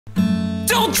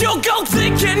Don't you go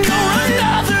thinking you're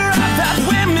another. I've had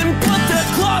women put their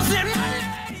claws in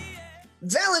my lady.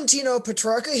 Valentino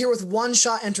Petrarca here with One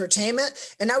Shot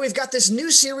Entertainment. And now we've got this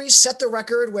new series, Set the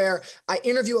Record, where I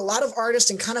interview a lot of artists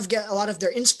and kind of get a lot of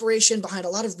their inspiration behind a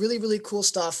lot of really, really cool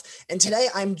stuff. And today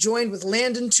I'm joined with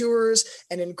Landon Tewers,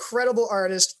 an incredible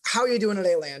artist. How are you doing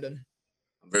today, Landon?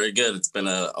 Very good. It's been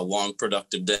a long,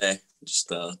 productive day. Just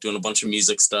doing a bunch of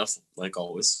music stuff, like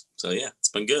always. So, yeah, it's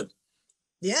been good.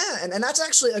 Yeah, and that's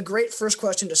actually a great first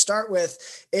question to start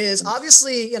with is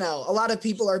obviously, a lot of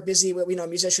people are busy with,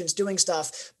 musicians doing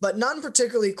stuff, but none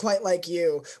particularly quite like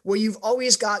you, where you've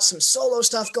always got some solo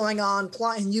stuff going on,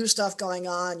 plotting new stuff going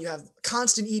on. You have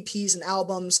constant EPs and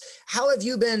albums. How have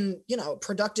you been,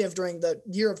 productive during the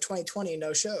year of 2020,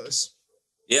 no shows?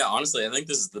 Yeah, honestly, I think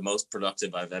this is the most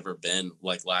productive I've ever been.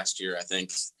 Like last year, I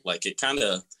think it kind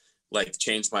of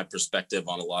changed my perspective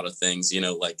on a lot of things.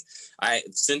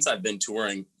 Since I've been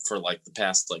touring for the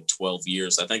past 12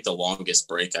 years, I think the longest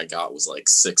break I got was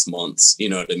 6 months, you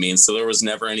know what I mean? So there was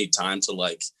never any time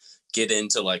to get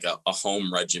into a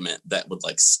home regiment that would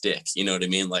stick, you know what I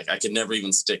mean? I could never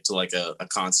even stick to a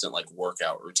constant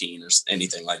workout routine or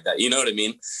anything like that, you know what I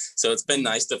mean? So it's been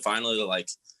nice to finally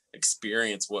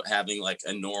experience what having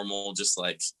a normal, just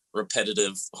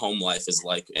repetitive home life is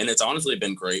like. And it's honestly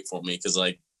been great for me because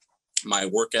my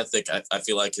work ethic, I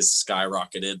feel has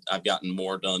skyrocketed. I've gotten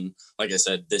more done, like I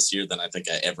said, this year than I think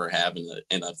I ever have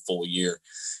in a full year.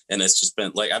 And it's just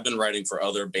been I've been writing for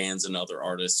other bands and other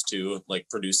artists too,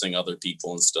 producing other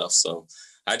people and stuff. So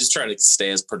I just try to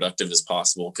stay as productive as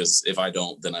possible, because if I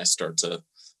don't, then I start to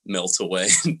melt away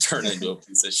and turn into a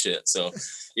piece of shit. So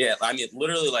yeah, I mean,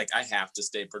 literally I have to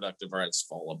stay productive or I just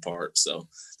fall apart. So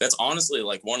that's honestly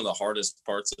one of the hardest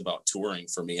parts about touring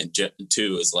for me. And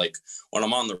too is when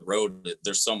I'm on the road,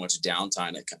 there's so much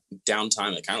downtime.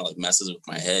 It kind of messes with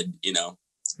my head,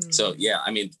 Mm-hmm. So yeah,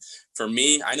 I mean, for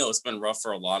me, I know it's been rough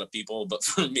for a lot of people, but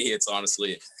for me, it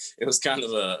was kind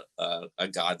of a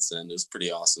godsend. It was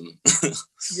pretty awesome.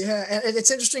 Yeah, and it's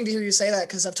interesting to hear you say that,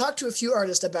 because I've talked to a few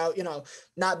artists about,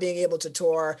 not being able to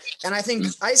tour. And I think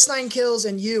Ice Nine Kills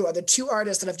and you are the two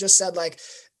artists that have just said,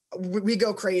 we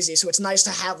go crazy. So it's nice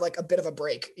to have a bit of a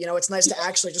break. It's nice to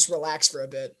actually just relax for a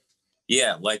bit.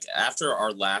 Yeah, after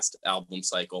our last album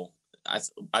cycle,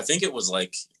 I think it was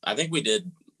I think we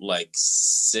did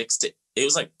it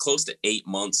was close to 8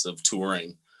 months of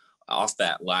touring off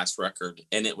that last record,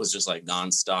 and it was just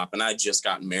nonstop. And I just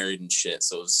got married and shit,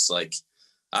 so it was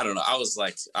I don't know, I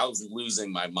was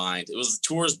losing my mind. It was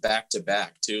tours back to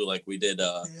back too. We did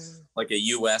a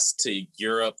US to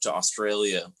Europe to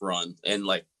Australia run, and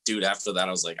dude, after that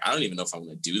I was I don't even know if I'm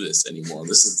gonna do this anymore.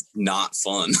 This is not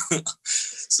fun.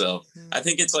 So I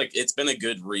think it's been a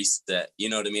good reset, you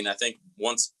know what I mean? I think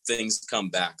once things come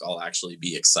back, I'll actually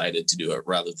be excited to do it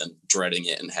rather than dreading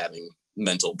it and having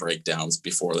mental breakdowns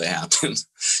before they happen.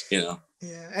 Yeah,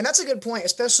 and that's a good point,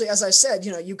 especially as I said,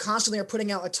 you constantly are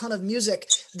putting out a ton of music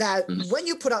that when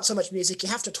you put out so much music, you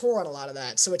have to tour on a lot of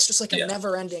that. So it's just a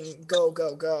never ending go,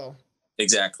 go, go.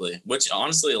 Exactly. Which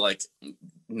honestly,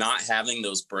 not having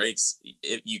those breaks,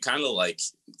 you kind of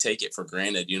take it for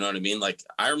granted. You know what I mean?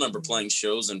 I remember playing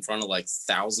shows in front of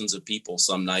thousands of people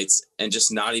some nights and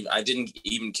just I didn't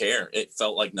even care. It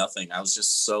felt like nothing. I was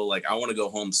just so I want to go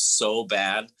home so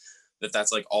bad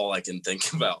that's all I can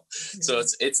think about. So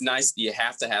it's nice. You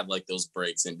have to have those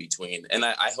breaks in between. And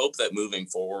I hope that moving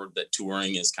forward, that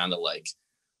touring is kind of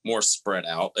more spread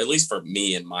out, at least for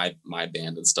me and my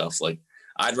band and stuff.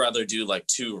 I'd rather do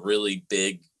 2 really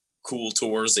big, cool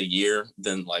tours a year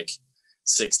than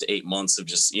 6 to 8 months of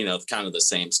just, kind of the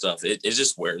same stuff. It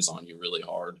just wears on you really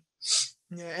hard.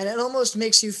 Yeah. And it almost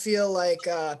makes you feel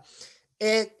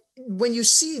when you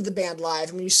see the band live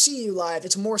and when you see you live,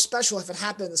 it's more special if it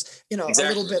happens, Exactly. A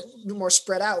little bit more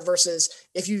spread out versus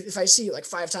if I see you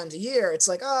 5 times a year, it's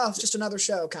oh, it's just another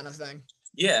show kind of thing.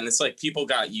 Yeah, and it's people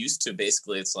got used to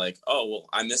basically, it's oh, well,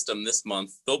 I missed them this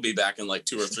month. They'll be back in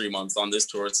 2 or 3 months on this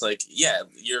tour. It's yeah,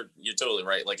 you're totally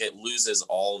right. It loses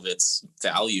all of its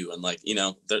value, and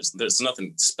there's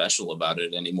nothing special about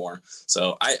it anymore.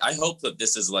 So I hope that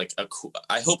this is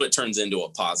I hope it turns into a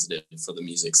positive for the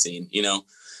music scene,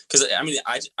 because I mean,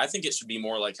 I think it should be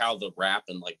more how the rap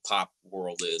and pop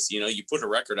world is. You put a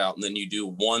record out and then you do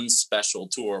one special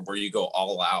tour where you go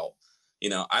all out.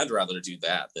 I'd rather do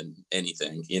that than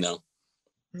anything,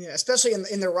 Yeah, especially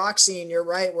in the rock scene, you're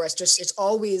right, where it's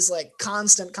always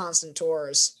constant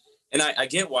tours. And I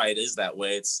get why it is that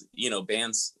way. It's,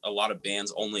 a lot of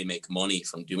bands only make money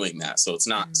from doing that. So it's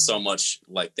not so much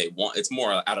they want, it's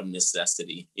more out of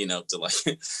necessity,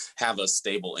 to have a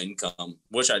stable income,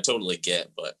 which I totally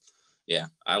get. But yeah,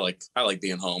 I like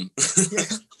being home. Yeah.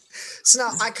 So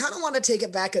now I kind of want to take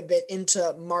it back a bit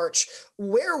into March.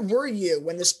 Where were you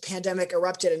when this pandemic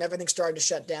erupted and everything started to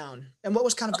shut down? And what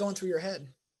was kind of going through your head?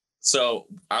 So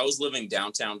I was living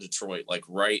downtown Detroit, like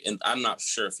right, and I'm not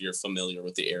sure if you're familiar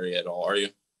with the area at all. Are you?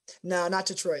 No, not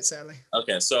Detroit, sadly.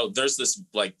 Okay, so there's this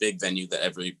like big venue that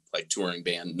every like touring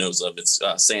band knows of. It's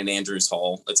St. Andrews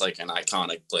Hall. It's like an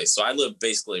iconic place. So I live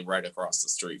basically right across the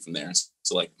street from there.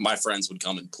 So like my friends would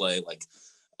come and play. Like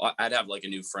I'd have like a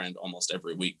new friend almost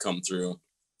every week come through.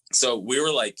 So we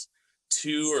were like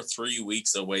 2 or 3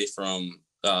 weeks away from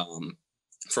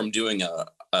doing a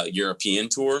European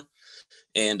tour.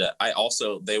 And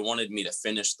they wanted me to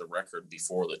finish the record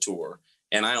before the tour.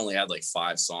 And I only had like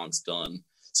 5 songs done.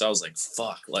 So I was like,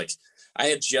 fuck, like I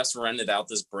had just rented out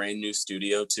this brand new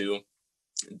studio too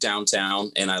downtown.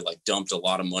 And I like dumped a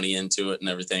lot of money into it and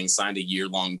everything, signed a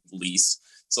year-long lease.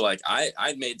 So like I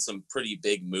made some pretty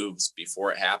big moves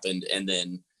before it happened. And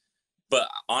then, but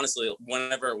honestly,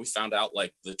 whenever we found out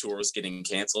like the tour was getting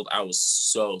canceled, I was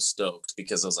so stoked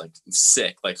because I was like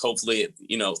sick. Like hopefully,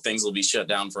 things will be shut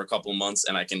down for a couple of months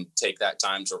and I can take that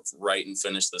time to write and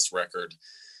finish this record.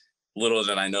 Little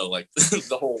did I know, like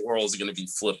the whole world is going to be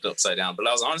flipped upside down. But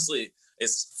I was honestly,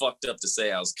 it's fucked up to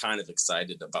say, I was kind of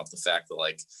excited about the fact that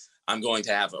like I'm going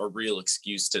to have a real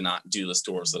excuse to not do the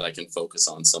tours, that I can focus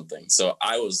on something. So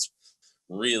I was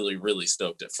really, really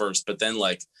stoked at first, but then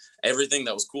like everything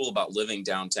that was cool about living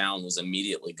downtown was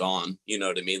immediately gone. You know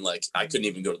what I mean? Like I couldn't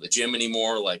even go to the gym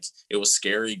anymore. Like it was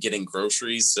scary getting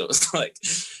groceries. So it's like,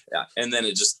 yeah. And then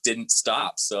it just didn't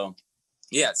stop. So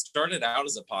yeah, it started out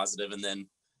as a positive, and then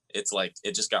it's like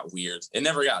it just got weird. It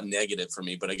never got negative for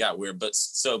me, but it got weird. But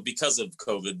so because of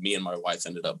COVID, me and my wife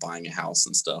ended up buying a house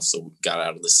and stuff, so we got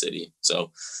out of the city.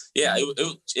 So yeah,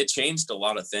 it changed a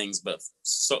lot of things, but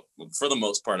so for the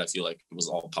most part I feel like it was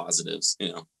all positives.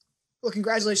 Well,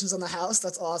 congratulations on the house.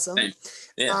 That's awesome.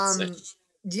 Yeah.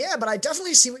 Yeah, but I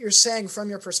definitely see what you're saying from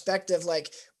your perspective.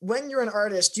 Like when you're an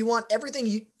artist, you want everything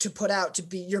you to put out to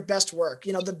be your best work,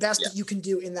 the best that you can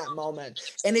do in that moment.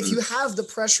 And if you have the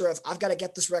pressure of, I've got to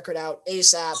get this record out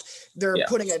ASAP, they're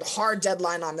putting a hard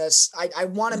deadline on this. I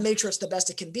want to make sure it's the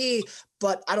best it can be,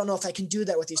 but I don't know if I can do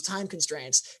that with these time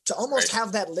constraints. To almost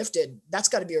have that lifted, that's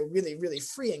got to be a really, really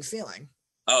freeing feeling.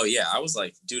 Oh yeah, I was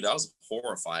like, dude, I was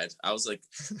horrified. I was like,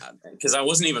 because I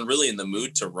wasn't even really in the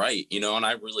mood to write, and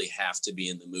I really have to be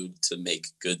in the mood to make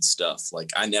good stuff. Like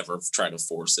I never try to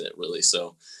force it really.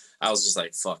 So I was just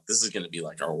like, fuck, this is going to be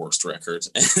like our worst record.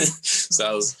 So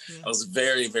I was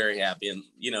very, very happy. And,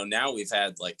 now we've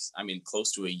had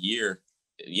close to a year,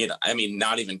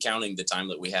 not even counting the time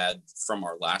that we had from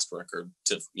our last record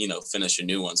to, finish a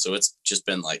new one. So it's just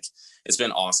been it's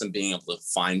been awesome being able to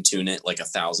fine tune it like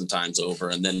 1,000 times over.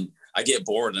 And then I get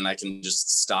bored and I can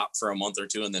just stop for a month or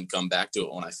two and then come back to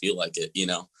it when I feel like it.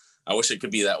 I wish it could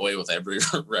be that way with every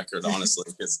record, honestly,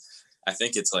 because I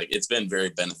think it's been very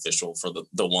beneficial for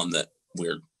the one that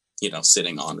we're,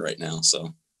 sitting on right now.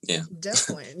 So yeah,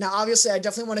 definitely. Now, obviously, I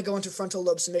definitely want to go into Frontal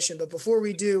Lobe Submission, but before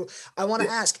we do, I want to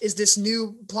ask: is this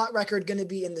new plot record going to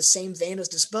be in the same vein as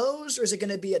Disposed, or is it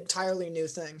going to be an entirely new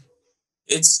thing?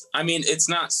 It's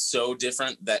not so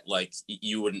different that like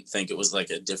you wouldn't think it was like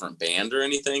a different band or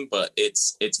anything, but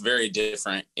it's very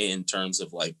different in terms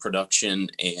of like production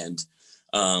and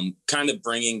kind of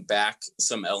bringing back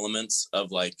some elements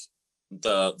of like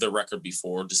the record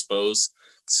before Disposed.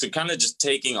 So kind of just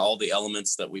taking all the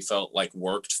elements that we felt like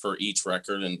worked for each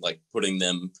record and like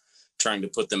trying to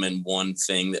put them in one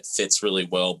thing that fits really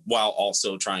well while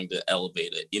also trying to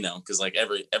elevate it, because like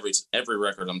every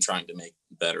record I'm trying to make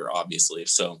better, obviously.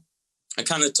 So I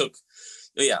kind of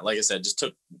like I said, just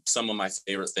took some of my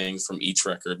favorite things from each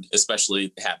record,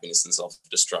 especially Happiness and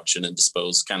Self-Destruction and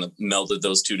Disposed, kind of melded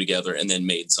those two together and then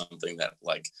made something that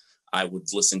like I would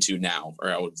listen to now, or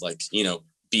I would like,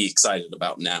 be excited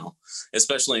about now,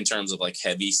 especially in terms of like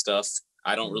heavy stuff.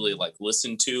 I don't really like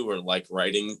listen to or like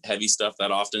writing heavy stuff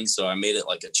that often. So I made it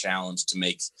like a challenge to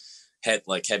make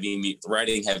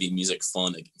writing heavy music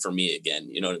fun for me again,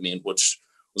 you know what I mean? Which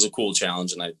was a cool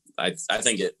challenge. And I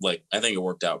think it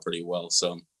worked out pretty well.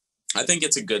 So I think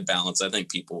it's a good balance. I think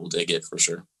people will dig it for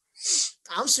sure.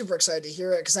 I'm super excited to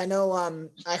hear it because I know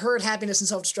I heard Happiness and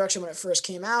Self-Destruction when it first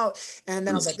came out, and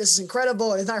then I was like, this is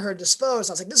incredible. And then I heard Disposed,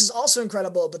 and I was like, this is also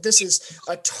incredible, but this is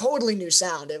a totally new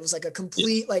sound. It was like a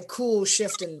complete like cool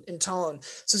shift in tone.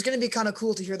 So it's going to be kind of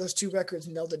cool to hear those two records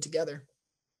melded together.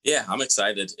 Yeah, I'm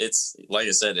excited. It's like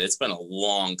I said, it's been a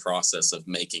long process of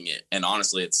making it, and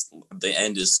honestly, it's the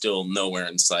end is still nowhere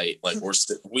in sight. Like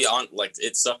we on like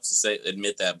it sucks to say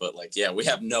admit that, but like yeah, we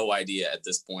have no idea at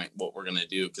this point what we're gonna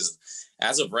do because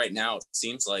as of right now, it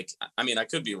seems like I mean I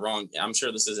could be wrong. I'm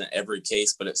sure this isn't every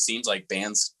case, but it seems like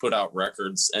bands put out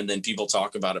records and then people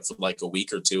talk about it for like a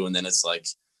week or two, and then it's like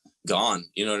gone.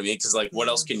 You know what I mean? Because like what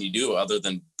else can you do other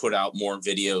than put out more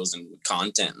videos and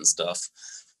content and stuff?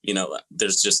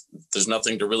 There's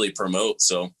nothing to really promote.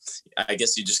 So I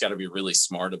guess you just got to be really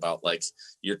smart about like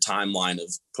your timeline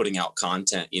of putting out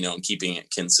content, and keeping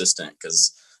it consistent.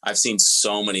 Cause I've seen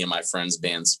so many of my friends'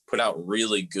 bands put out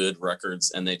really good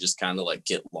records and they just kind of like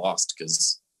get lost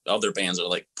because other bands are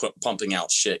like pumping out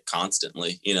shit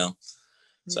constantly.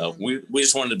 So we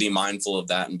just wanted to be mindful of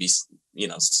that and be,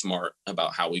 smart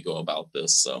about how we go about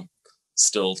this. So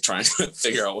still trying to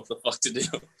figure out what the fuck to do.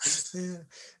 Yeah,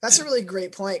 that's a really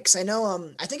great point because I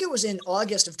know I think it was in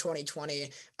August of 2020.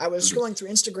 I was scrolling through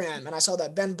Instagram and I saw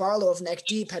that Ben Barlow of Neck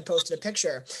Deep had posted a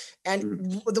picture,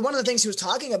 and one of the things he was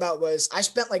talking about was I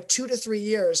spent like 2 to 3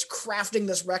 years crafting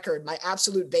this record, my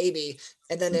absolute baby,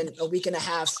 and then in a week and a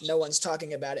half, no one's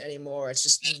talking about it anymore. It's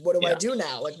just, what do I do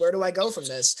now? Like, where do I go from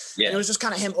this? Yeah. And it was just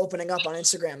kind of him opening up on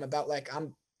Instagram about like,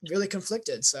 I'm really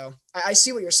conflicted. So I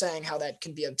see what you're saying, how that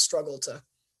can be a struggle to.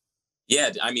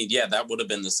 Yeah, I mean, yeah, that would have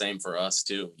been the same for us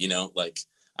too. Like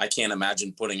I can't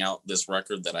imagine putting out this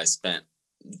record that I spent,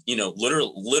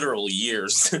 literal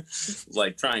years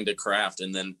like trying to craft,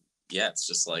 and then yeah, it's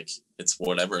just like it's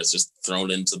whatever. It's just thrown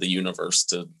into the universe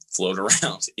to float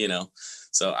around.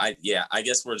 So I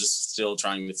guess we're just still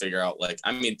trying to figure out. Like,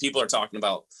 I mean, people are talking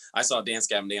about. I saw Dance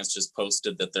Gavin Dance just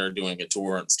posted that they're doing a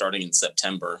tour starting in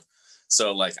September.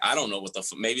 So like, I don't know what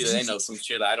maybe they know some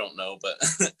shit I don't know, but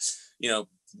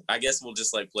I guess we'll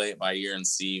just like play it by ear and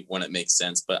see when it makes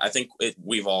sense. But I think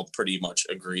we've all pretty much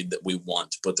agreed that we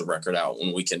want to put the record out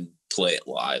when we can play it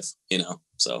live,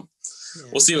 so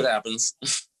we'll see what happens.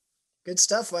 Good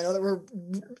stuff. I know that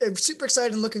we're super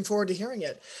excited and looking forward to hearing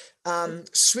it.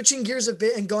 Switching gears a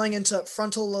bit and going into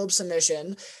Frontal Lobe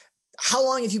Submission. How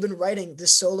long have you been writing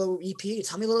this solo EP?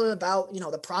 Tell me a little bit about,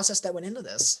 the process that went into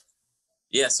this.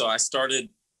 Yeah, so I started,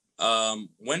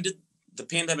 when did the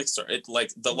pandemic start?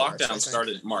 The March, lockdown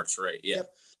started in March, right? Yeah. Yep.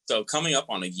 So coming up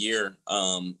on a year,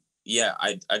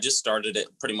 I just started it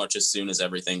pretty much as soon as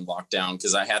everything locked down.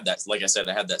 Cause I had that, like I said,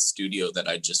 I had that studio that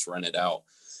I just rented out.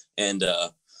 And,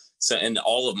 and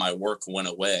all of my work went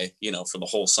away, for the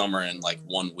whole summer in like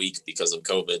 1 week because of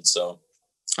COVID. So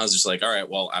I was just like, all right,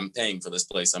 well, I'm paying for this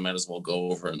place. I might as well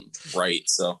go over and write.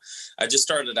 So I just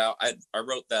started out. I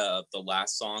wrote the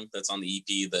last song that's on the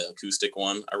EP, the acoustic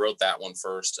one. I wrote that one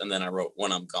first, and then I wrote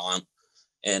When I'm Gone,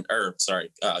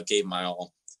 Gave My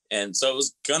All. And so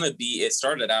it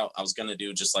started out, I was going to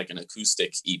do just like an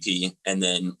acoustic EP. And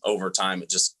then over time, it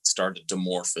just started to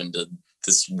morph into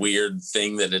this weird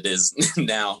thing that it is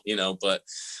now, but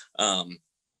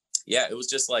it was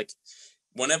just like,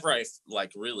 whenever I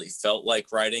like really felt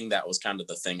like writing, that was kind of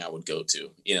the thing I would go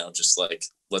to, just like,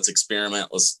 let's experiment,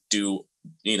 let's do,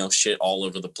 shit all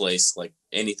over the place, like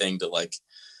anything to like,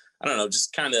 I don't know,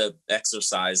 just kind of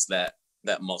exercise that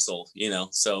muscle,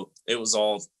 so it was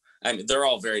all, I mean, they're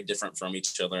all very different from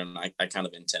each other. And I kind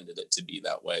of intended it to be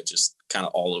that way, just kind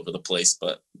of all over the place,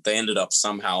 but they ended up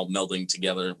somehow melding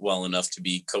together well enough to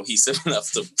be cohesive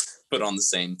enough to put on the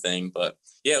same thing. But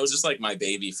yeah, it was just like my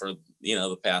baby for,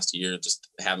 the past year, just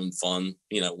having fun,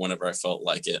 whenever I felt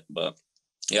like it. But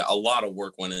yeah, a lot of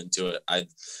work went into it. I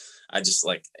just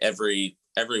like every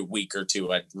week or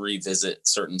two, I'd revisit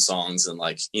certain songs and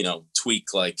like,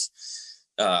 tweak like,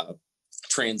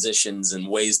 transitions and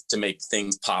ways to make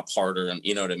things pop harder, and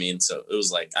you know what I mean. So it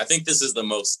was like, I think this is the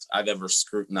most I've ever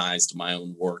scrutinized my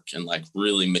own work and like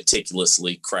really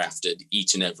meticulously crafted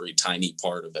each and every tiny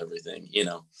part of everything,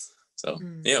 so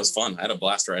yeah, it was fun. I had a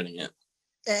blast writing it.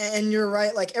 And you're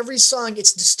right, like every song,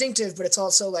 it's distinctive, but it's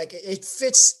also like it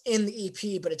fits in the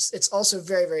EP, but it's also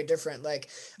very, very different. Like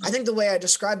I think the way I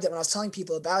described it when I was telling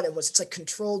people about it was it's like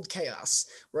controlled chaos,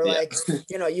 where like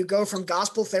you go from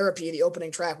Gospel Therapy, the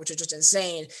opening track, which is just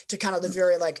insane, to kind of the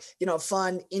very like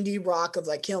fun indie rock of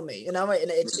like Kill Me, and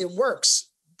it works.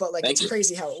 But like, it's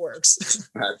crazy how it works.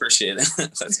 I appreciate it.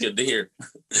 That's good to hear.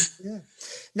 Yeah.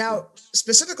 Now,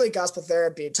 specifically Gospel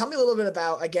Therapy, tell me a little bit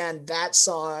about, again, that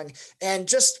song and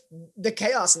just the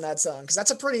chaos in that song, because that's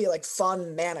a pretty like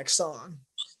fun, manic song.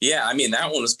 Yeah, I mean,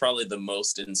 that one was probably the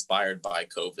most inspired by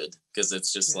COVID, because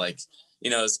it's just like,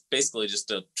 it's basically just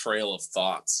a trail of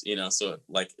thoughts, so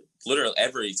like literally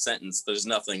every sentence, there's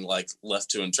nothing like left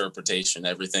to interpretation.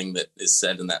 Everything that is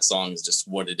said in that song is just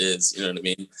what it is, you know what I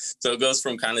mean? So it goes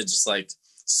from kind of just like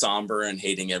somber and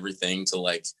hating everything to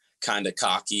like kind of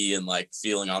cocky and like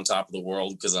feeling on top of the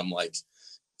world because I'm like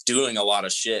doing a lot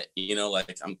of shit, you know,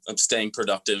 like I'm staying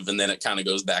productive, and then it kind of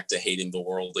goes back to hating the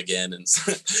world again. And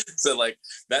so like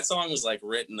that song was like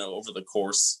written over the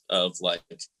course of like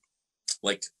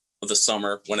the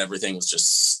summer when everything was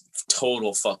just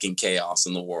total fucking chaos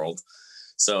in the world.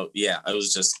 So yeah, it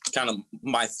was just kind of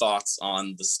my thoughts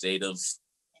on the state of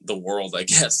the world, I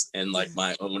guess, and like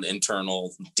my own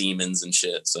internal demons and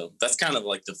shit. So that's kind of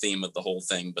like the theme of the whole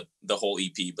thing, but the whole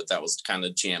EP, but that was kind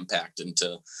of jam packed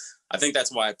into, I think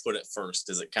that's why I put it first,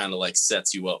 is it kind of like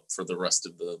sets you up for the rest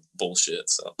of the bullshit.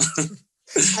 So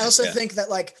I also think that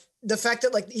like the fact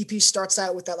that like the EP starts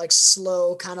out with that like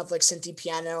slow kind of like synthy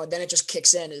piano and then it just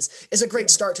kicks in is a great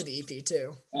start to the EP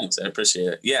too. Thanks, I appreciate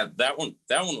it. Yeah, that one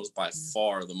was by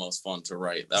far the most fun to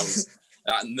write. That was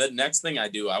the next thing I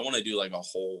want to do like a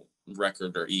whole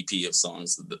record or EP of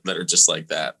songs that are just like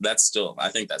that. I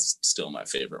think that's still my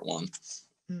favorite one.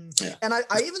 Yeah. And I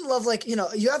even love, like, you know,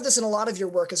 you have this in a lot of your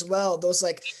work as well, those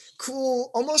like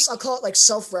cool, almost I'll call it like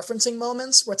self-referencing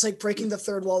moments where it's like breaking the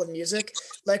third wall of music.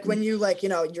 Like when you like, you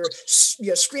know, you're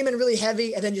screaming really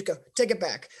heavy and then you go, take it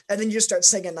back. And then you just start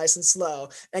singing nice and slow.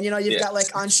 And, you know, you've got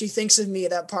like on She Thinks of Me,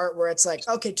 that part where it's like,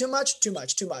 okay, too much. And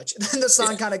then the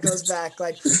song kind of goes back.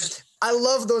 Like, I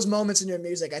love those moments in your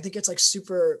music. I think it's like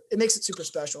it makes it super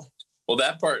special. Well,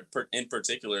 that part in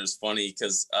particular is funny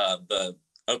because the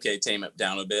okay, tame it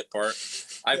down a bit part.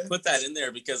 I put that in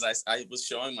there because I was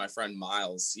showing my friend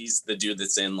Miles. He's the dude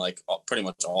that's in like pretty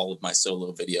much all of my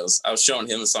solo videos. I was showing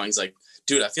him the song. He's like,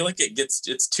 dude, I feel like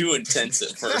it's too intense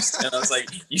at first. And I was like,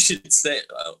 you should say it.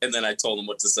 And then I told him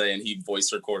what to say and he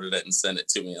voice recorded it and sent it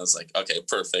to me. I was like, okay,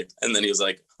 perfect. And then he was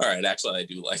like, all right, actually I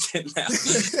do like it now.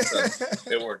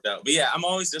 So it worked out. But yeah, I'm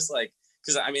always just like,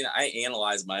 because I mean, I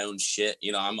analyze my own shit.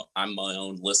 You know, I'm my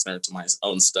own listener to my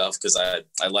own stuff because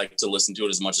I like to listen to it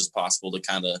as much as possible to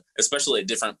kind of, especially at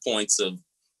different points of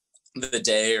the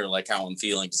day or like how I'm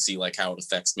feeling, to see like how it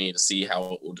affects me, to see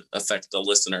how it would affect the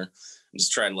listener, and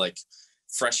just try to like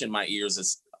freshen my ears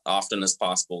as often as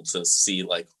possible to see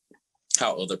like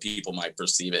how other people might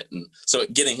perceive it. And so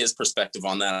getting his perspective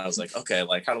on that, I was like, okay,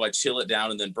 like how do I chill it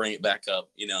down and then bring it back up,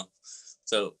 you know?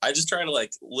 So I just try to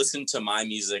like listen to my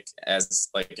music as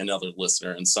like another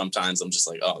listener. And sometimes I'm just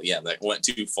like, oh yeah, that went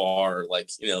too far. Or like,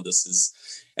 you know, this is,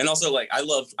 and also like, I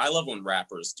love when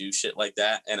rappers do shit like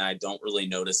that. And I don't really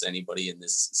notice anybody in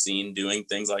this scene doing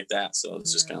things like that. So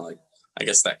it's just kind of like, I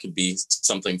guess that could be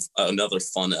something, another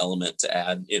fun element to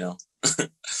add, you know?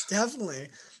 Definitely.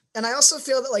 And I also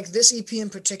feel that like this EP in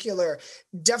particular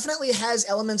definitely has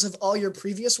elements of all your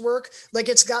previous work. Like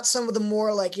it's got some of the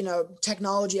more like, you know,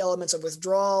 technology elements of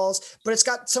Withdrawals, but it's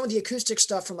got some of the acoustic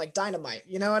stuff from like Dynamite.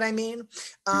 You know what I mean?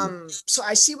 So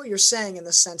I see what you're saying in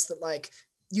the sense that like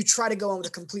you try to go in with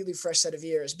a completely fresh set of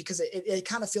ears because it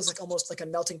kind of feels like almost like a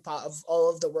melting pot of all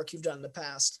of the work you've done in the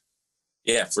past.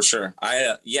 Yeah, for sure.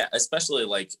 Especially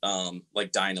like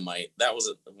Dynamite. That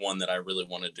was one that I really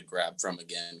wanted to grab from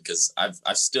again because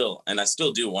I still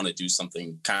do want to do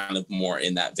something kind of more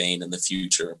in that vein in the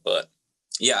future. But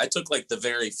yeah, I took like the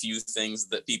very few things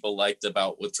that people liked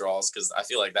about Withdrawals because I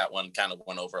feel like that one kind of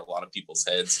went over a lot of people's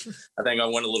heads. I think I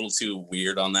went a little too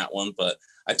weird on that one, but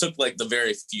I took like the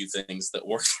very few things that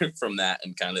worked from that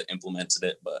and kind of implemented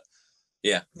it. But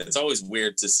yeah, it's always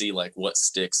weird to see like what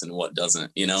sticks and what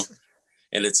doesn't, you know?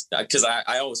 And it's because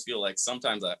I always feel like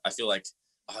sometimes I feel like,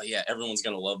 oh yeah, everyone's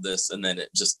going to love this. And then it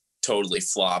just totally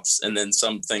flops. And then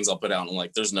some things I'll put out and I'm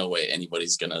like, there's no way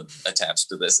anybody's going to attach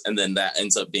to this. And then that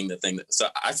ends up being the thing so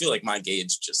I feel like my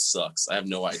gauge just sucks. I have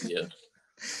no idea.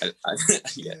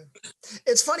 Yeah.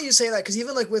 It's funny you say that because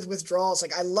even like with Withdrawals,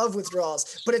 like I love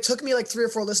Withdrawals, but it took me like 3 or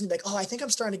 4 listens to be like, oh, I think I'm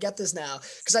starting to get this now.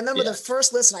 Because I remember the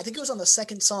first listen, I think it was on the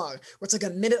second song where it's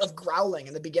like a minute of growling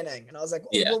in the beginning. And I was like,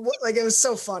 what? Like it was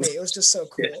so funny. It was just so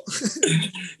cool.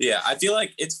 Yeah, I feel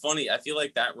like it's funny. I feel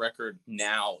like that record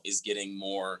now is getting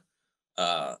more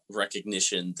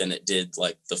recognition than it did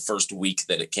like the first week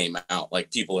that it came out. Like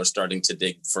people are starting to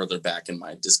dig further back in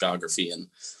my discography and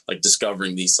like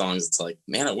discovering these songs. It's like,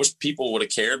 man, I wish people would have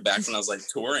cared back when I was like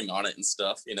touring on it and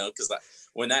stuff, you know, because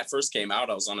when that first came out,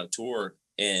 I was on a tour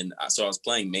and so I was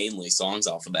playing mainly songs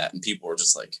off of that and people were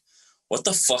just like, what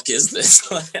the fuck is this?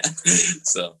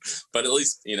 So, but at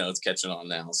least, you know, it's catching on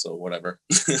now. So whatever.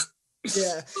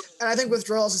 Yeah. And I think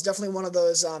Withdrawals is definitely one of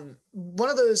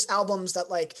those albums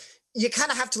that like, you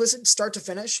kind of have to listen start to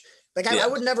finish. Like I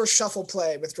would never shuffle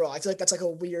play Withdrawal. I feel like that's like a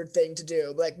weird thing to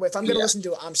do. Like if I'm going to listen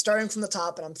to it, I'm starting from the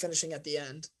top and I'm finishing at the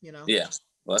end, you know? Yeah.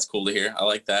 Well, that's cool to hear. I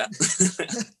like that.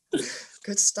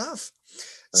 Good stuff.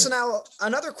 So now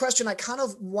another question I kind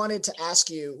of wanted to ask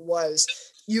you was,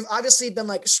 you've obviously been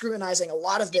like scrutinizing a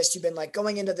lot of this. You've been like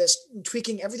going into this,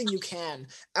 tweaking everything you can.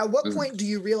 At what point do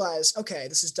you realize, okay,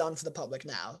 this is done for the public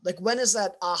now? Like, when is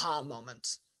that aha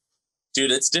moment?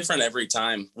 Dude, it's different every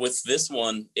time. With this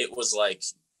one, it was like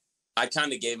I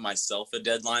kind of gave myself a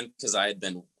deadline because I'd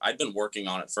been working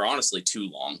on it for honestly too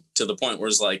long, to the point where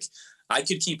it's like I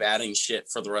could keep adding shit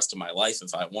for the rest of my life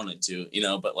if I wanted to,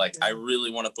 but like I really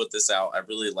want to put this out. I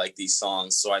really like these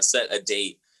songs. So I set a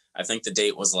date. I think the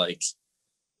date was like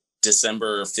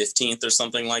December 15th or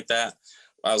something like that.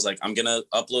 I was like, I'm going to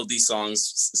upload these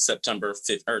songs December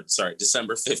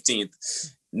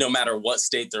 15th, no matter what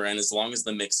state they're in, as long as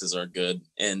the mixes are good.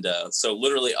 And so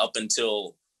literally up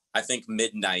until I think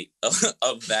midnight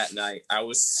of that night, I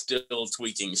was still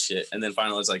tweaking shit. And then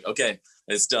finally I was like, okay,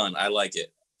 it's done. I like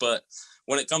it. But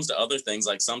when it comes to other things,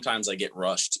 like sometimes I get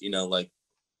rushed, like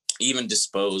even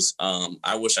Dispose.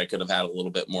 I wish I could have had a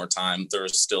little bit more time.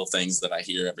 There's still things that I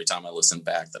hear every time I listen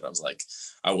back that I was like,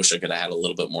 I wish I could have had a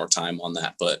little bit more time on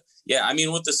that. But yeah, I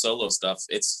mean, with the solo stuff,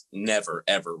 it's never,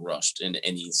 ever rushed in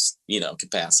any,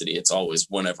 capacity. It's always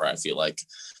whenever I feel like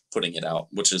putting it out,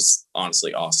 which is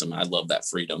honestly awesome. I love that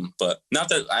freedom, but not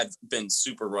that I've been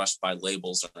super rushed by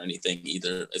labels or anything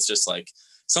either. It's just like,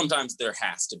 sometimes there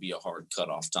has to be a hard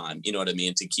cutoff time, you know what I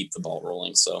mean, to keep the ball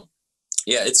rolling. So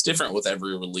yeah, it's different with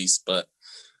every release, but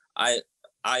I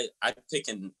pick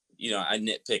and, I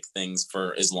nitpick things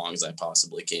for as long as I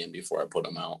possibly can before I put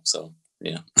them out. So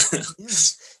yeah. Yeah.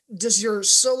 Does your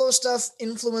solo stuff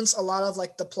influence a lot of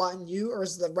like the plot in you, or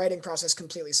is the writing process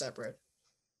completely separate?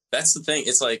 That's the thing.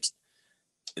 It's like,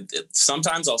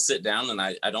 sometimes I'll sit down and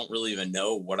I don't really even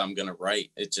know what I'm going to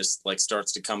write. It just like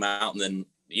starts to come out, and then,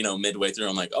 midway through,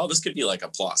 I'm like, oh, this could be like a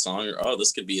plot song, or, oh,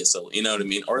 this could be a solo, you know what I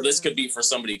mean? Or this could be for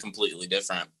somebody completely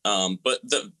different. But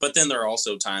then there are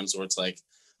also times where it's like,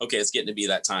 okay, it's getting to be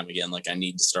that time again. Like I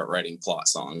need to start writing plot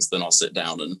songs. Then I'll sit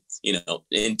down and,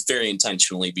 and very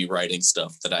intentionally be writing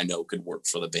stuff that I know could work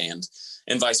for the band,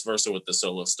 and vice versa with the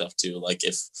solo stuff too. Like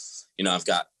if, I've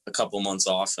got a couple months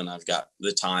off and I've got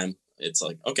the time, it's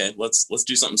like, okay, let's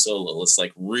do something solo. Let's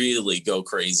like really go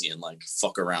crazy and like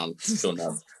fuck around, go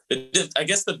nuts. I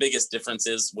guess the biggest difference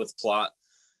is with plot,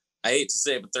 I hate to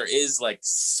say it, but there is like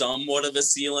somewhat of a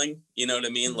ceiling, you know what I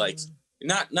mean? Like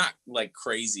not like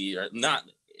crazy, or not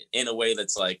in a way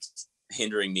that's like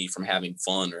hindering me from having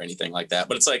fun or anything like that.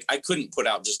 But it's like, I couldn't put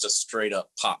out just a straight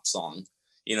up pop song,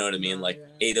 you know what I mean? Like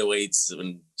 808s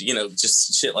and,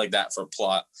 just shit like that for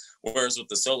plot. Whereas with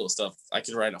the solo stuff, I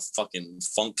could write a fucking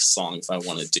funk song if I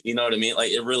wanted to, you know what I mean?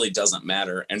 Like it really doesn't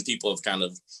matter. And people have kind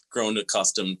of grown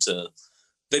accustomed to,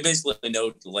 they basically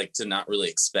know like to not really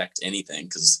expect anything,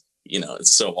 because,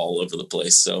 it's so all over the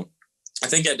place. So I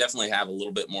think I definitely have a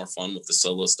little bit more fun with the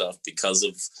solo stuff because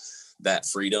of that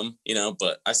freedom,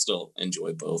 but I still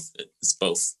enjoy both. It's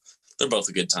both. They're both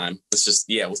a good time. It's just,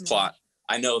 with plot,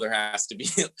 I know there has to be,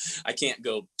 I can't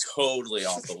go totally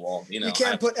off the wall. You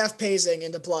can't put F-pacing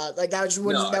into plot. Like that just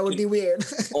wouldn't, that would be weird.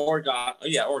 or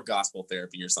gospel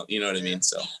therapy or something. You know what I mean?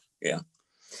 So, yeah.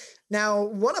 Now,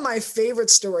 one of my favorite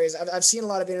stories, I've seen a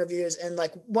lot of interviews, and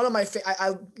like one of my,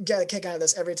 I get a kick out of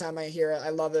this every time I hear it. I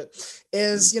love it.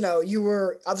 Is, you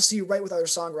were, obviously you write with other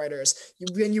songwriters.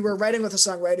 When you were writing with a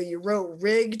songwriter, you wrote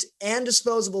Rigged and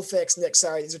Disposable Fix. Nick,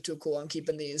 sorry, these are too cool. I'm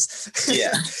keeping these.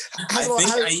 Yeah.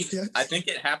 I think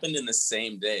it happened in the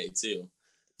same day too.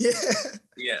 Yeah.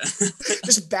 Yeah.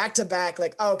 Just back to back,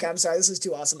 like, oh, okay, I'm sorry, this is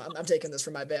too awesome. I'm taking this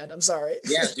for my band. I'm sorry.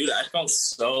 Yeah, dude, I felt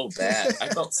so bad. I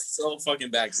felt so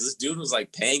fucking bad because this dude was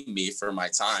like paying me for my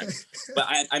time. But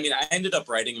I mean, I ended up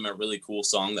writing him a really cool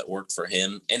song that worked for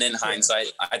him. And in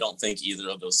hindsight, I don't think either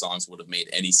of those songs would have made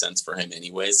any sense for him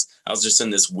anyways. I was just in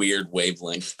this weird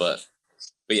wavelength, but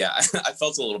yeah, I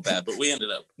felt a little bad, but we ended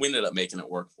up making it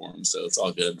work for him. So it's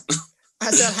all good.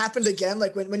 Has that happened again?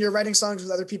 Like when you're writing songs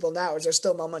with other people now, is there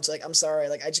still moments like, I'm sorry,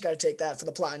 like I just got to take that for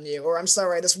the plot in you, or I'm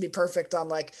sorry, this would be perfect on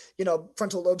like,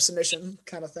 Frontal Lobe Submission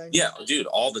kind of thing? Yeah, dude,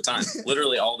 all the time,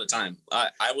 literally all the time. I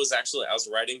was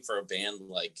writing for a band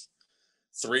like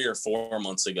 3 or 4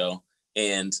 months ago,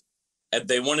 and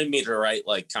they wanted me to write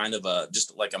like kind of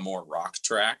just like a more rock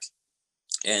track.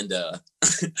 And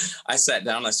I sat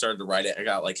down, I started to write it. I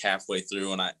got like halfway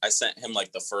through, and I sent him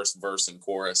like the first verse and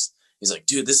chorus. He's like,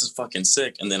 dude, this is fucking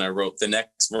sick. And then I wrote the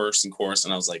next verse and chorus,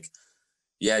 and I was like,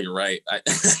 yeah, you're right. I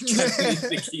need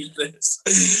to keep this.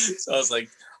 So I was like,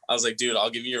 dude, I'll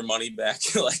give you your money back.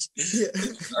 Like,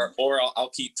 or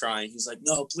I'll keep trying. He's like,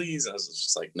 no, please. I was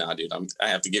just like, nah, dude, I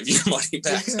have to give you your money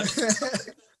back.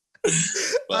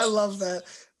 I love that.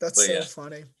 That's so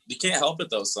funny. You can't help it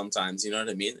though sometimes, you know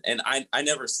what I mean? And I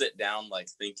never sit down like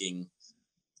thinking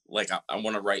like I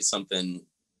want to write something.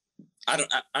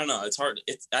 I don't know. It's hard.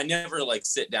 I never like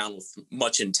sit down with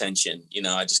much intention, you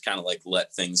know, I just kind of like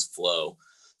let things flow.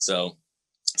 So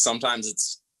sometimes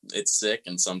it's sick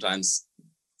and sometimes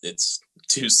it's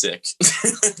too sick.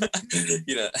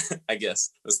 You know, I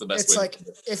guess that's the best It's way. like,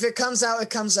 if it comes out, it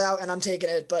comes out and I'm taking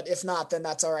it. But if not, then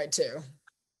that's all right too.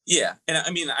 Yeah. And I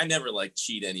mean, I never like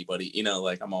cheat anybody, you know,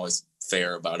 like I'm always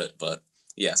fair about it, but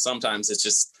yeah, sometimes it's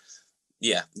just,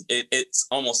 yeah, it's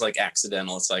almost like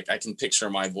accidental. It's like I can picture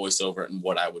my voice over it and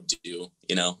what I would do,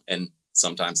 you know, and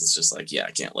sometimes it's just like, yeah,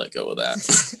 I can't let go of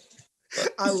that.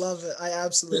 I love it. I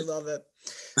absolutely love it.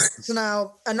 So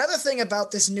now, another thing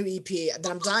about this new EP that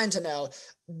I'm dying to know,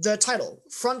 the title,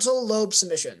 Frontal Lobe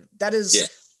Submission. That is Yeah.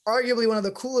 arguably one of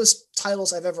the coolest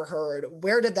titles I've ever heard.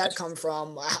 Where did that come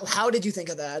from? How did you think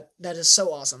of that? That is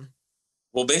so awesome.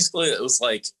 Well, basically it was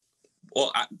like,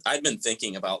 well, I'd been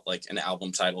thinking about like an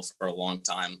album title for a long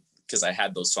time because I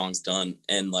had those songs done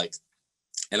and like,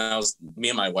 and me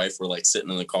and my wife were like sitting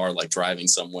in the car, like driving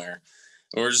somewhere.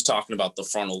 And we were just talking about the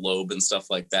frontal lobe and stuff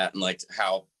like that. And like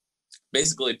how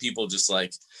basically people just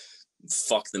like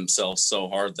fuck themselves so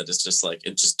hard that it's just like,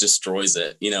 it just destroys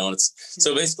it, you know? And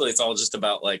so basically it's all just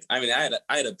about like, I mean, I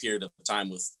had a period of time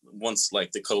with once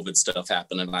like the COVID stuff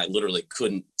happened and I literally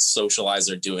couldn't socialize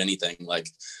or do anything, like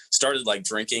started like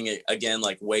drinking again,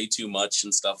 like way too much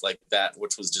and stuff like that,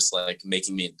 which was just like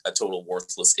making me a total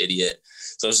worthless idiot.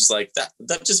 So it's just like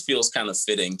that just feels kind of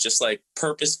fitting, just like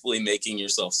purposefully making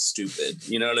yourself stupid.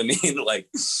 You know what I mean? Like,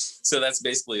 so that's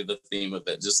basically the theme of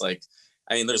it. Just like,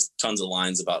 I mean, there's tons of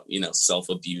lines about, you know,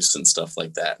 self-abuse and stuff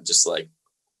like that. Just like,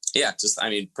 yeah, just, I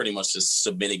mean, pretty much just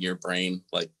submitting your brain,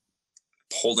 like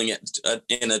holding it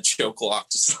in a choke lock,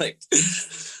 just like,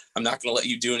 I'm not going to let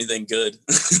you do anything good.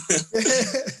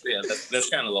 Yeah, that's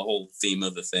kind of the whole theme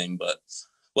of the thing. But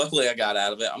luckily I got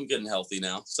out of it. I'm good and healthy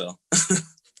now. So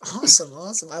Awesome.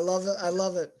 I love it. I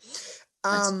love it.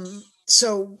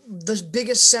 So the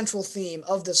biggest central theme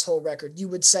of this whole record, you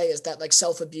would say, is that like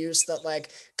self-abuse, that like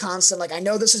constant, like, I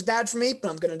know this is bad for me, but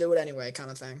I'm going to do it anyway kind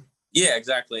of thing. Yeah,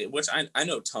 exactly. Which I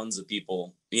know tons of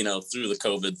people, you know, through the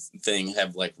COVID thing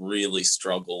have like really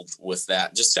struggled with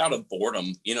that just out of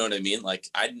boredom. You know what I mean? Like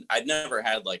I'd never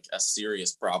had like a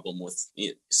serious problem with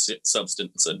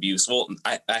substance abuse. Well,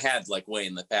 I had like way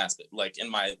in the past, but like in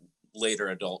my later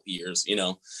adult years, you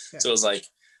know, so it was like,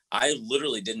 I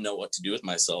literally didn't know what to do with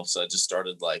myself. So I just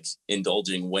started like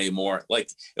indulging way more. Like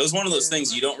it was one of those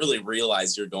things you don't really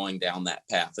realize you're going down that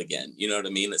path again. You know what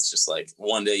I mean? It's just like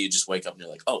one day you just wake up and you're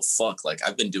like, oh, fuck. Like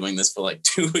I've been doing this for like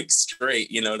 2 weeks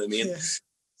straight. You know what I mean? Yeah.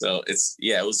 So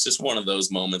it was just one of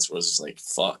those moments where it's just like,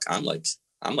 fuck, I'm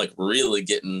like really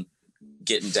getting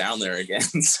down there again.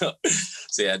 So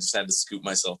yeah, I just had to scoop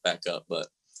myself back up. But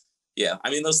yeah, I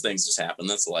mean, those things just happen.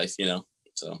 That's life, you know?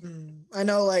 So I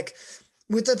know, like,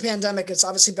 with the pandemic, it's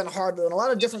obviously been hard on a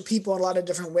lot of different people in a lot of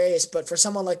different ways. But for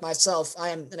someone like myself, I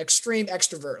am an extreme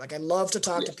extrovert. Like I love to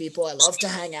talk to people. I love to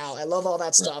hang out. I love all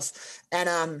that stuff.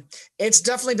 And it's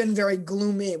definitely been very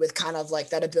gloomy with kind of like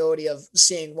that ability of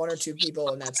seeing one or two people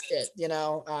and that's it, you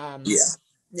know?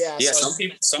 Yeah. So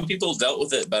some people dealt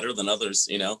with it better than others,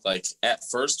 you know, like at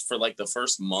first for like the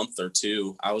first month or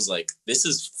two, I was like, this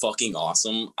is fucking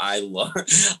awesome. I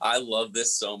love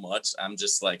this so much. I'm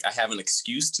just like, I have an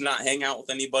excuse to not hang out with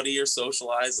anybody or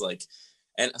socialize. Like,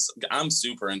 and I'm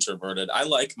super introverted. I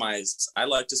like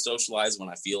to socialize when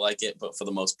I feel like it. But for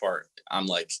the most part,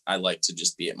 I like to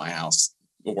just be at my house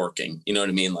working, you know what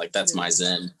I mean? Like that's my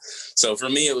zen. So for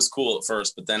me, it was cool at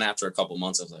first, but then after a couple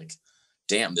months, I was like,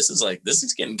 damn, this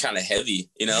is getting kind of heavy,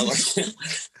 you know, like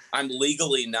I'm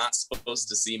legally not supposed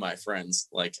to see my friends.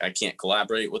 Like I can't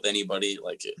collaborate with anybody.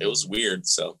 Like it was weird.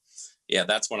 So yeah,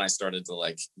 that's when I started to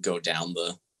like go down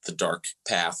the dark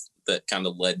path that kind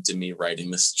of led to me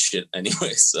writing this shit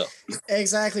anyway. So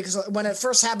exactly, because when it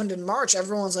first happened in March,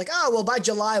 everyone's like, oh, well, by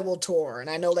July we'll tour. And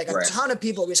I know like a ton of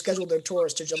people rescheduled their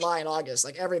tours to July and August,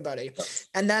 like everybody.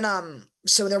 And then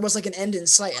so there was like an end in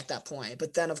sight at that point.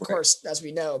 But then of course, as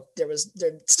we know, there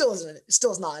still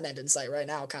is not an end in sight right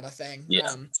now kind of thing.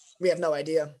 Yeah. We have no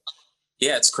idea.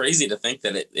 Yeah, it's crazy to think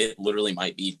that it literally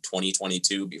might be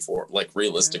 2022 before, like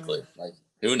realistically, like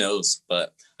who knows?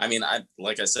 But I mean,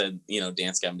 like I said, you know,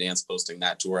 Dance Gavin Dance posting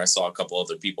that tour. I saw a couple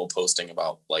other people posting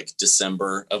about like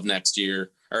December of next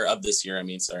year or of this year. I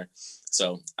mean, sorry.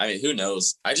 So, I mean, who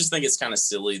knows? I just think it's kind of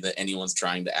silly that anyone's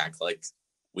trying to act like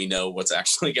we know what's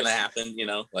actually going to happen, you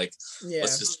know, like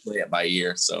let's just play it by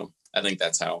ear. So I think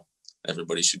that's how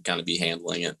everybody should kind of be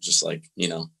handling it. Just like, you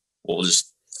know, we'll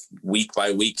just week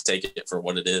by week take it for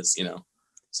what it is, you know.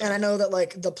 So. And I know that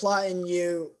like the plot and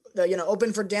you know,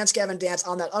 open for Dance Gavin Dance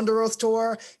on that Under Oath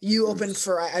tour. You opened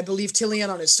for, I believe, Tillian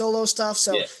on his solo stuff.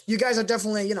 So you guys are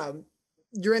definitely, you know,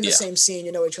 you're in the Yeah. same scene,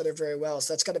 you know each other very well.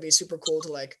 So that's got to be super cool to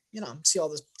like, see all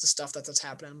the stuff that's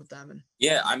happening with them. And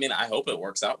Yeah, I mean, I hope it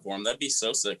works out for them. That'd be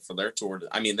so sick for their tour.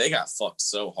 I mean, they got fucked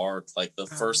so hard. Like the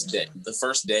first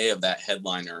day of that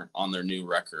headliner on their new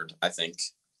record, I think,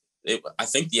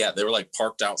 yeah, they were like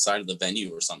parked outside of the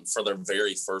venue or something for their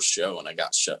very first show, and I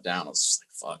got shut down. I was just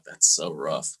like, fuck, that's so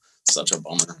rough. Such a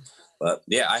bummer. But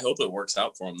yeah, I hope it works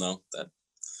out for them though.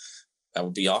 That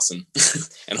would be awesome.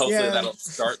 And hopefully that'll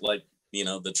start like,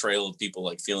 the trail of people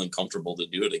like feeling comfortable to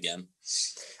do it again.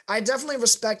 I definitely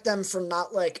respect them for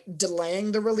not like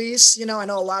delaying the release. I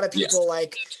know a lot of people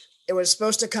like it was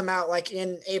supposed to come out like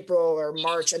in April or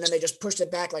March, and then they just pushed it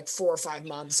back like 4 or 5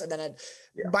 months. And then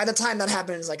by the time that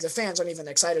happens, like the fans aren't even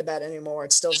excited about it anymore.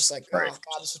 It's still just like, oh God,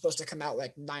 this was supposed to come out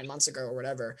like 9 months ago or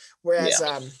whatever. Whereas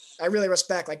I really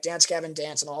respect like Dance Gavin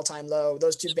Dance and All Time Low,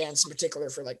 those two bands in particular,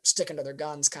 for like sticking to their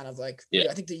guns, kind of like,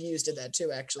 I think the Used did that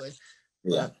too, actually.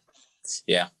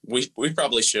 Yeah, we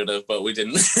probably should have, but we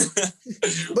didn't.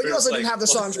 But you also didn't have the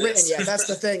songs written yet. That's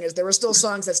the thing, is there were still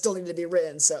songs that still needed to be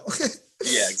written. So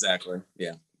yeah, exactly.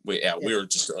 Yeah, we were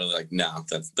just like, nah,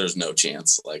 there's no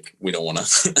chance. Like, we don't want to.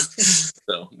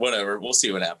 So whatever, we'll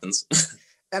see what happens.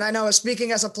 And I know,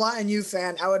 speaking as a Plot and You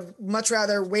fan, I would much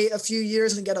rather wait a few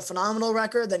years and get a phenomenal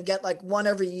record than get like one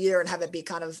every year and have it be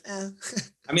kind of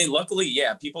I mean, luckily,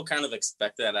 yeah, people kind of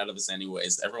expect that out of us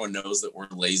anyways. Everyone knows that we're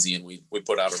lazy and we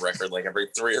put out a record like every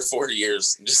 3 or 4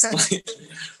 years. Just like,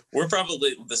 we're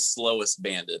probably the slowest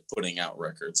band at putting out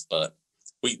records, but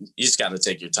you just got to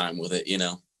take your time with it,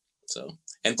 So,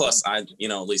 and plus at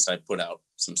least I put out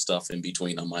some stuff in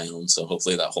between on my own. So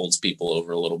hopefully that holds people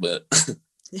over a little bit.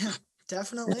 Yeah.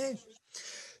 Definitely.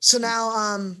 So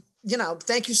now,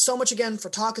 thank you so much again for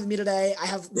talking to me today. I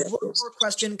have one more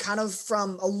question kind of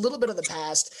from a little bit of the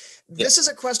past. This is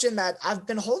a question that I've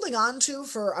been holding on to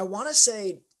for, I want to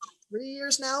say 3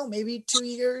 years now, maybe 2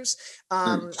 years.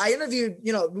 I interviewed,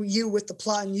 you with the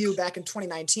Plot and You back in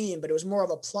 2019, but it was more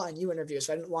of a Plot and You interview.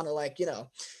 So I didn't want to like,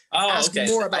 ask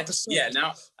more about the song. Yeah,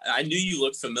 now I knew you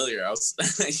looked familiar. I was,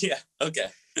 yeah, okay.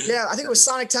 Yeah, I think it was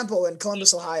Sonic Temple in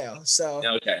Columbus, Ohio. So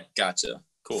okay, gotcha.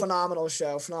 Cool. Phenomenal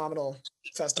show, phenomenal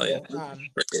festival.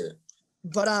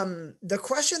 But the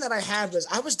question that I had was,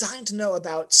 I was dying to know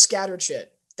about Scattered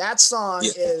Shit. That song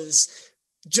is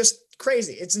just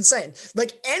crazy. It's insane.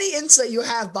 Like, any insight you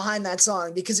have behind that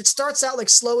song, because it starts out like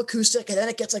slow acoustic and then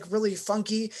it gets like really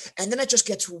funky and then it just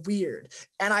gets weird.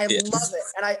 And I love it.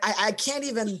 And I can't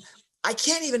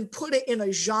even put it in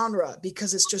a genre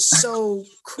because it's just so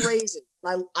crazy.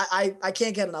 I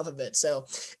can't get enough of it. So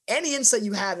any insight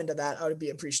you have into that, I would be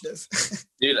appreciative.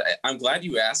 Dude, I'm glad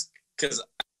you asked, because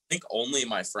I think only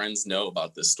my friends know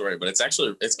about this story, but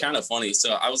it's kind of funny.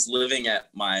 So I was living at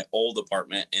my old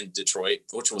apartment in Detroit,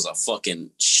 which was a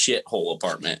fucking shithole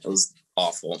apartment. It was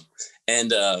awful.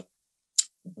 And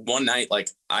one night, like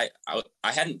I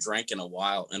hadn't drank in a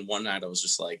while, and one night I was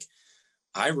just like,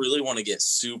 I really want to get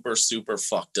super, super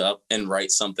fucked up and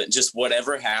write something. Just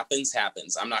whatever happens.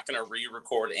 I'm not going to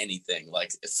re-record anything.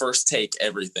 Like, first take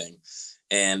everything.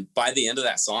 And by the end of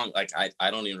that song, like,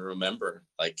 I don't even remember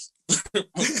like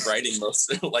writing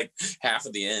most, like half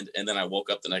of the end. And then I woke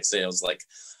up the next day. I was like,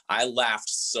 I laughed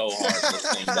so hard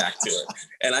listening back to it.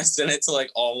 And I sent it to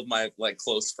like all of my like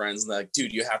close friends, and they're like,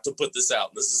 dude, you have to put this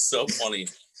out. This is so funny.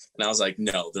 And I was like,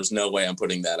 no, there's no way I'm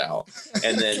putting that out.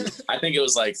 And then I think it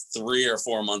was like 3 or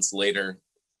 4 months later,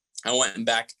 I went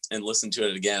back and listened to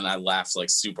it again. I laughed like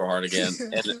super hard again.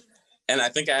 And I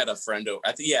think I had a friend over.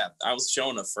 I was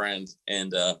showing a friend,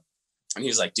 and he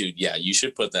was like, dude, yeah, you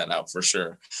should put that out for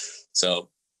sure. So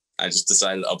I just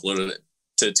decided to upload it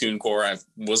to TuneCore. I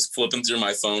was flipping through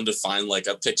my phone to find like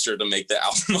a picture to make the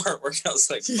album artwork. I was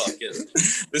like, fuck it.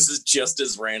 This is just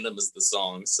as random as the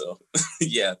song. So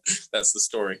yeah, that's the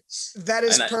story. That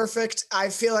is perfect. I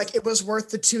feel like it was worth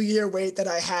the 2-year wait that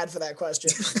I had for that question.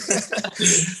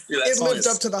 Dude, it lived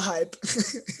up to the hype.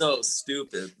 So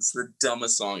stupid. It's the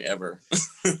dumbest song ever.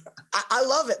 I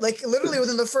love it. Like, literally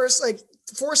within the first like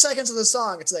 4 seconds of the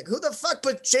song, it's like, who the fuck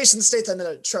put Jason Statham in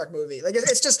a shark movie? Like,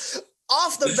 it's just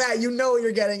off the bat, you know what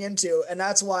you're getting into, and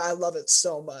that's why I love it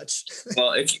so much.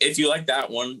 Well, if you like that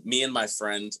one, me and my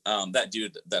friend, that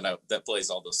dude that plays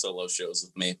all the solo shows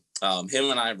with me, him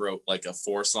and I wrote like a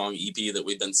 4-song EP that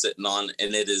we've been sitting on,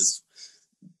 and it is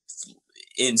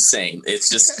insane. It's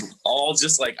just all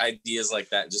just like ideas like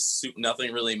that. Just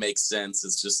nothing really makes sense.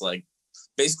 It's just like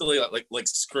basically like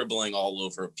scribbling all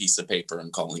over a piece of paper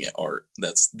and calling it art.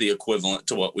 That's the equivalent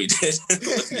to what we did.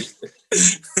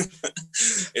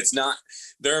 It's not,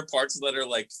 there are parts that are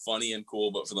like funny and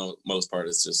cool, but for the most part,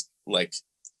 it's just like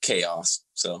chaos.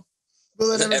 So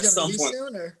will it ever get released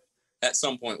soon, or? At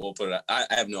some point we'll put it out. I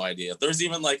have no idea. There's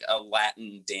even like a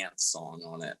Latin dance song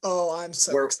on it. Oh, I'm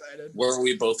so excited. Where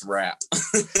we both rap.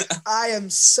 I am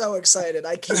so excited.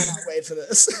 I cannot wait for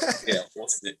this. Yeah,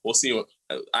 we'll see what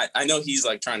I know. He's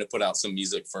like trying to put out some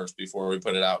music first before we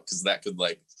put it out, because that could,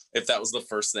 like, if that was the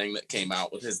first thing that came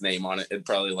out with his name on it, it'd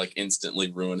probably like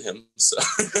instantly ruin him. So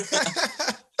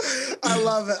I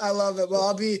love it. Well,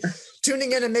 I'll be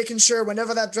tuning in and making sure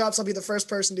whenever that drops, I'll be the first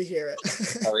person to hear it.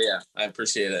 Oh yeah, I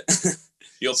appreciate it.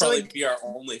 You'll probably be our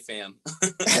only fan.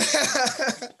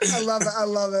 I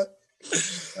love it.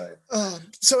 Right.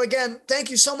 So again, thank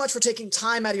you so much for taking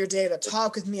time out of your day to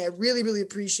talk with me. I really, really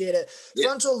appreciate it. Yep.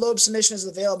 Frontal Lobe Submission is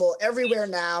available everywhere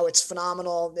now. It's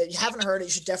phenomenal. If you haven't heard it,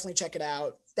 you should definitely check it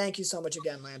out. Thank you so much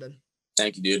again, Landon.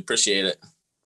 Thank you, dude. Appreciate it.